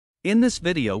In this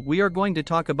video we are going to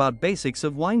talk about basics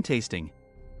of wine tasting.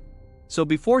 So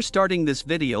before starting this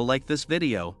video, like this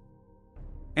video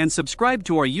and subscribe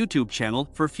to our YouTube channel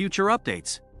for future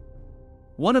updates.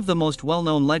 One of the most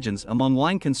well-known legends among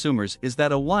wine consumers is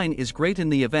that a wine is great in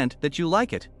the event that you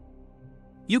like it.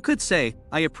 You could say,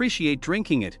 I appreciate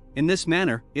drinking it, in this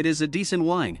manner, it is a decent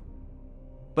wine.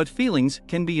 But feelings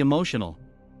can be emotional.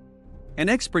 And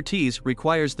expertise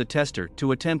requires the tester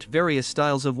to attempt various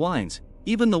styles of wines,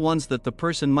 even the ones that the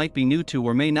person might be new to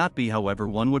or may not be, however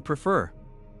one would prefer.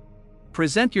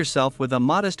 Present yourself with a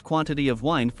modest quantity of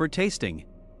wine for tasting.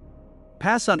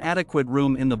 Pass on adequate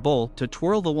room in the bowl to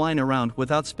twirl the wine around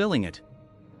without spilling it.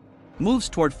 Moves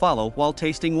toward follow while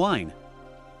tasting wine.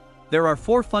 There are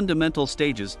 4 fundamental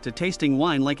stages to tasting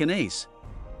wine like an ace.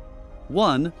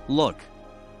 1. Look.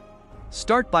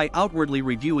 Start by outwardly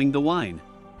reviewing the wine.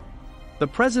 The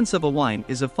presence of a wine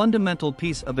is a fundamental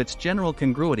piece of its general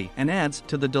congruity and adds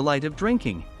to the delight of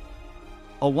drinking.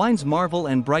 A wine's marvel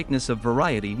and brightness of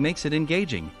variety makes it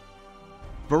engaging.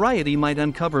 Variety might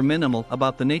uncover minimal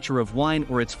about the nature of wine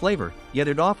or its flavor, yet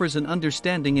it offers an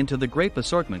understanding into the grape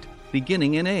assortment,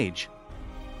 beginning in age.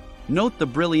 Note the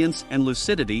brilliance and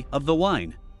lucidity of the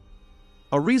wine.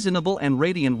 A reasonable and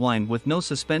radiant wine with no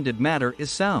suspended matter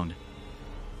is sound.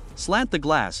 Slant the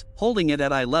glass, holding it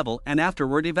at eye level, and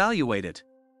afterward evaluate it.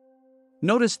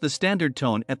 Notice the standard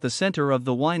tone at the center of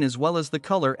the wine as well as the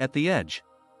color at the edge.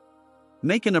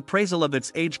 Make an appraisal of its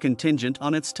age contingent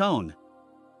on its tone.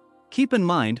 Keep in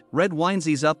mind, red wines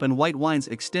ease up and white wines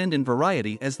extend in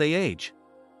variety as they age.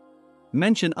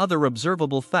 Mention other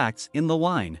observable facts in the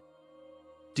wine.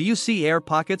 Do you see air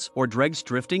pockets or dregs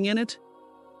drifting in it?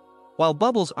 While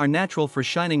bubbles are natural for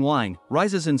shining wine,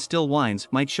 rises in still wines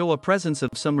might show a presence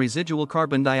of some residual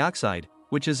carbon dioxide,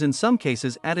 which is in some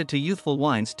cases added to youthful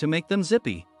wines to make them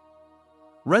zippy.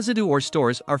 Residue or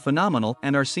stores are phenomenal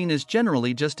and are seen as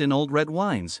generally just in old red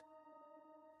wines.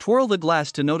 Twirl the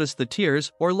glass to notice the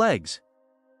tears or legs.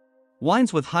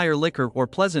 Wines with higher liquor or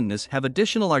pleasantness have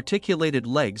additional articulated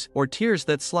legs or tears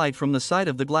that slide from the side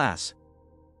of the glass.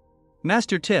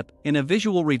 Master tip: in a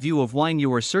visual review of wine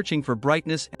you are searching for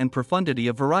brightness and profundity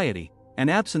of variety, and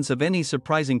absence of any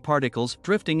surprising particles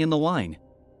drifting in the wine.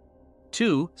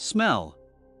 2. Smell.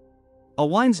 A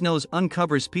wine's nose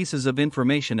uncovers pieces of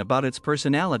information about its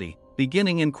personality,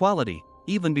 beginning in quality,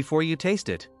 even before you taste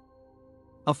it.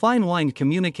 A fine wine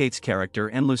communicates character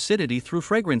and lucidity through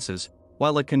fragrances,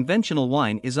 while a conventional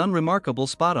wine is unremarkable,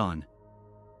 spot on.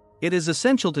 It is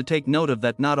essential to take note of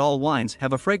that not all wines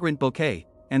have a fragrant bouquet,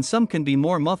 and some can be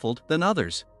more muffled than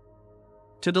others.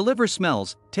 To deliver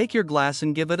smells, take your glass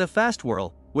and give it a fast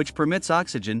whirl, which permits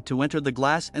oxygen to enter the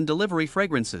glass and delivery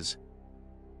fragrances.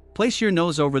 Place your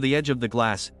nose over the edge of the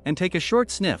glass and take a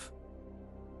short sniff.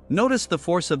 Notice the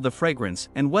force of the fragrance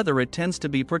and whether it tends to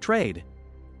be portrayed.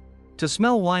 To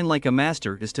smell wine like a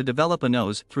master is to develop a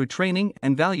nose through training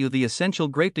and value the essential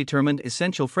grape-determined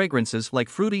essential fragrances like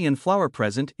fruity and flower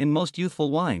present in most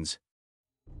youthful wines.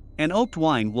 An oaked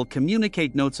wine will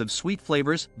communicate notes of sweet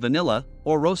flavors, vanilla,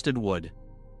 or roasted wood.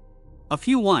 A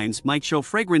few wines might show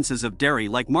fragrances of dairy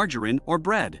like margarine or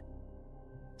bread.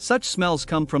 Such smells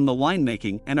come from the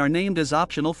winemaking and are named as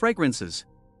optional fragrances.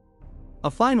 A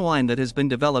fine wine that has been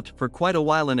developed for quite a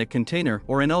while in a container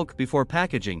or in oak before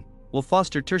packaging will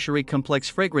foster tertiary complex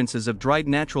fragrances of dried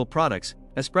natural products,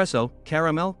 espresso,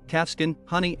 caramel, calfskin,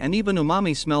 honey, and even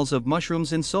umami smells of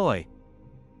mushrooms and soy.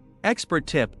 Expert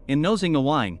tip: in nosing a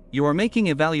wine, you are making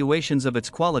evaluations of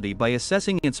its quality by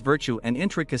assessing its virtue and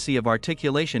intricacy of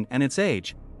articulation and its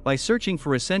age, by searching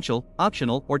for essential,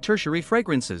 optional, or tertiary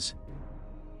fragrances.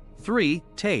 3.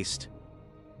 Taste.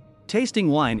 Tasting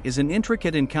wine is an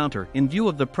intricate encounter in view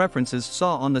of the preferences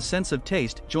saw on the sense of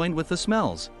taste joined with the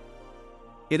smells.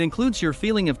 It includes your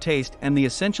feeling of taste and the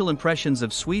essential impressions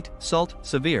of sweet, salt,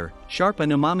 severe, sharp,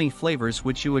 and umami flavors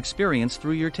which you experience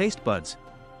through your taste buds.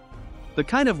 The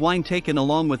kind of wine taken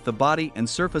along with the body and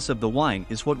surface of the wine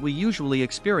is what we usually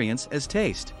experience as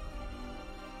taste.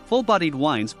 Full-bodied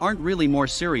wines aren't really more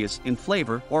serious in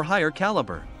flavor or higher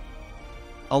caliber.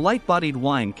 A light-bodied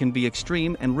wine can be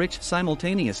extreme and rich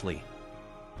simultaneously.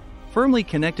 Firmly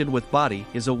connected with body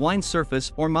is a wine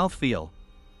surface or mouthfeel.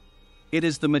 It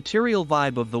is the material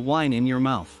vibe of the wine in your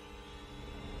mouth.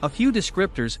 A few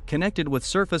descriptors connected with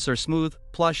surface are smooth,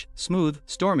 plush, smooth,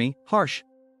 stormy, harsh.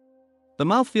 The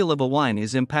mouthfeel of a wine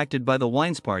is impacted by the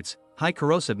wine's parts. High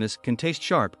corrosiveness can taste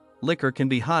sharp, liquor can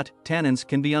be hot, tannins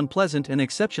can be unpleasant, and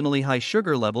exceptionally high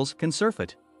sugar levels can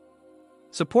surfeit.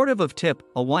 Supportive of tip: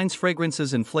 a wine's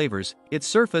fragrances and flavors, its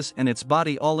surface and its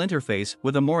body all interface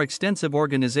with a more extensive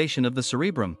organization of the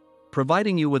cerebrum,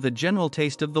 providing you with a general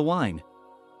taste of the wine.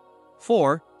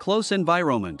 4. Close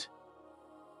environment.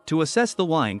 To assess the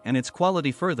wine and its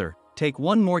quality further, take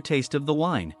one more taste of the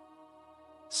wine.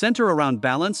 Center around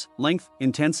balance, length,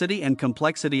 intensity, and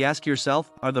complexity. Ask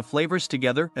yourself, are the flavors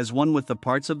together as one with the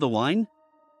parts of the wine?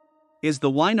 Is the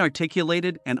wine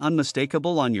articulated and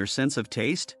unmistakable on your sense of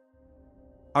taste?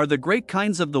 Are the great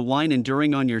kinds of the wine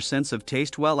enduring on your sense of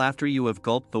taste well after you have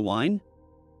gulped the wine?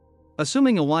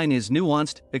 Assuming a wine is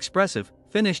nuanced, expressive,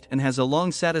 finished, and has a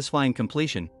long satisfying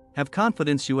completion, have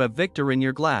confidence you have Victor in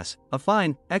your glass, a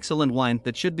fine, excellent wine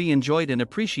that should be enjoyed and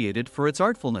appreciated for its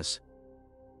artfulness.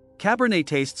 Cabernet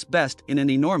tastes best in an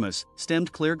enormous,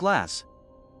 stemmed clear glass.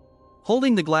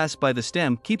 Holding the glass by the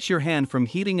stem keeps your hand from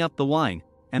heating up the wine,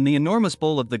 and the enormous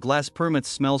bowl of the glass permits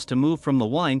smells to move from the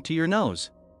wine to your nose.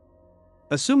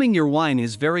 Assuming your wine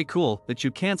is very cool that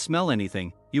you can't smell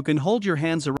anything, you can hold your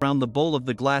hands around the bowl of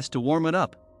the glass to warm it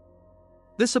up.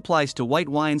 This applies to white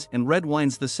wines and red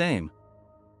wines the same.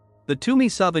 The Tumi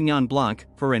Sauvignon Blanc,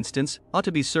 for instance, ought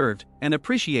to be served and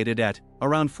appreciated at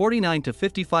around 49 to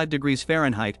 55 degrees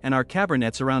Fahrenheit, and our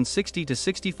Cabernets around 60 to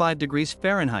 65 degrees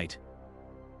Fahrenheit.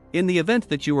 In the event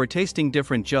that you are tasting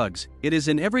different jugs, it is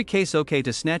in every case okay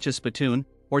to snatch a spittoon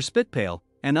or spit pail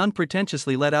and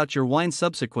unpretentiously let out your wine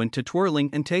subsequent to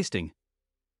twirling and tasting.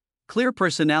 Clear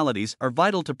personalities are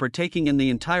vital to partaking in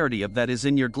the entirety of that is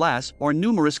in your glass or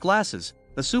numerous glasses,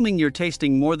 assuming you're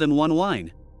tasting more than one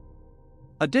wine.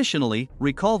 Additionally,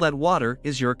 recall that water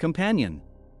is your companion.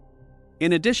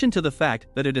 In addition to the fact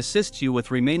that it assists you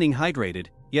with remaining hydrated,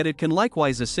 yet it can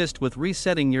likewise assist with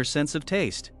resetting your sense of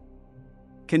taste.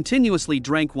 Continuously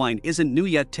drank wine isn't new,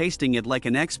 yet tasting it like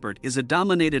an expert is a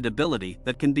dominated ability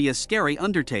that can be a scary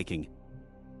undertaking.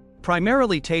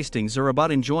 Primarily, tastings are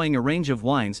about enjoying a range of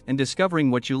wines and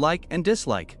discovering what you like and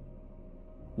dislike.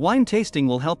 Wine tasting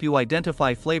will help you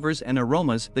identify flavors and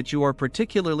aromas that you are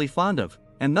particularly fond of,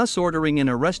 and thus ordering in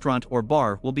a restaurant or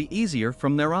bar will be easier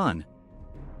from there on.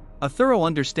 A thorough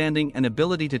understanding and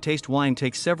ability to taste wine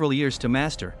takes several years to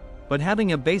master, but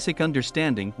having a basic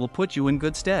understanding will put you in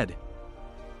good stead.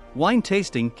 Wine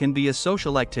tasting can be a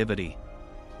social activity.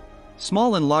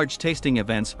 Small and large tasting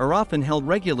events are often held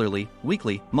regularly,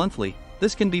 weekly, monthly.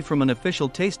 This can be from an official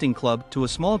tasting club to a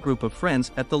small group of friends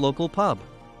at the local pub.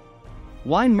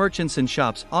 Wine merchants and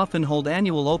shops often hold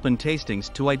annual open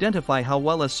tastings to identify how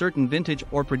well a certain vintage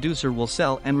or producer will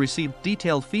sell and receive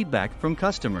detailed feedback from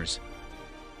customers.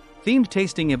 Themed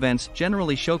tasting events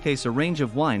generally showcase a range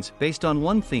of wines based on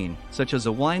one theme, such as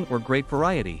a wine or grape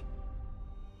variety.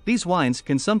 These wines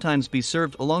can sometimes be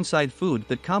served alongside food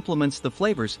that complements the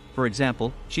flavors, for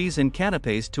example, cheese and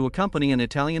canapes to accompany an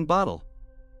Italian bottle.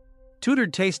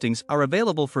 Tutored tastings are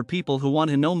available for people who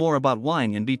want to know more about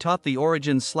wine and be taught the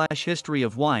origins/history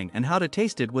of wine and how to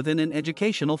taste it within an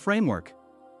educational framework.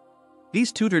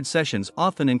 These tutored sessions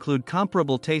often include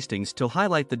comparable tastings to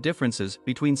highlight the differences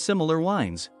between similar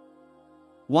wines.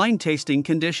 Wine tasting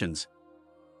conditions.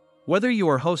 Whether you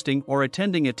are hosting or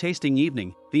attending a tasting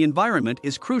evening, the environment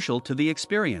is crucial to the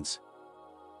experience.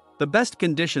 The best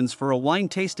conditions for a wine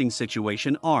tasting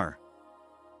situation are: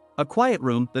 a quiet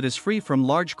room that is free from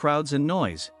large crowds and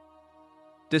noise.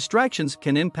 Distractions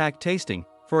can impact tasting.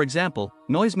 For example,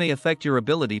 noise may affect your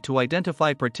ability to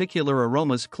identify particular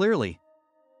aromas clearly.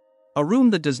 A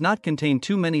room that does not contain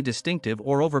too many distinctive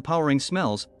or overpowering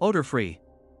smells, odor-free.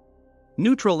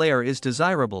 Neutral air is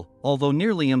desirable, although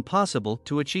nearly impossible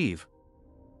to achieve.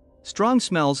 Strong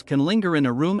smells can linger in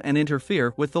a room and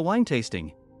interfere with the wine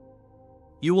tasting.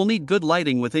 You will need good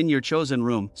lighting within your chosen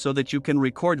room so that you can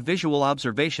record visual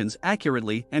observations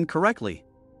accurately and correctly.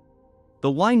 The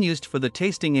wine used for the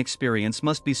tasting experience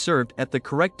must be served at the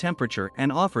correct temperature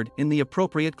and offered in the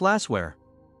appropriate glassware.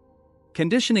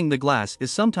 Conditioning the glass is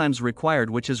sometimes required,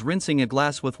 which is rinsing a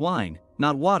glass with wine,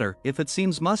 not water, if it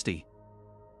seems musty.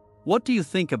 What do you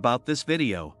think about this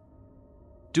video?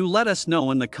 Do let us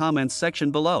know in the comments section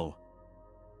below.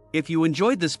 If you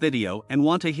enjoyed this video and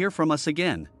want to hear from us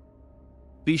again,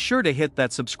 be sure to hit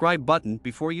that subscribe button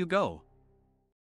before you go.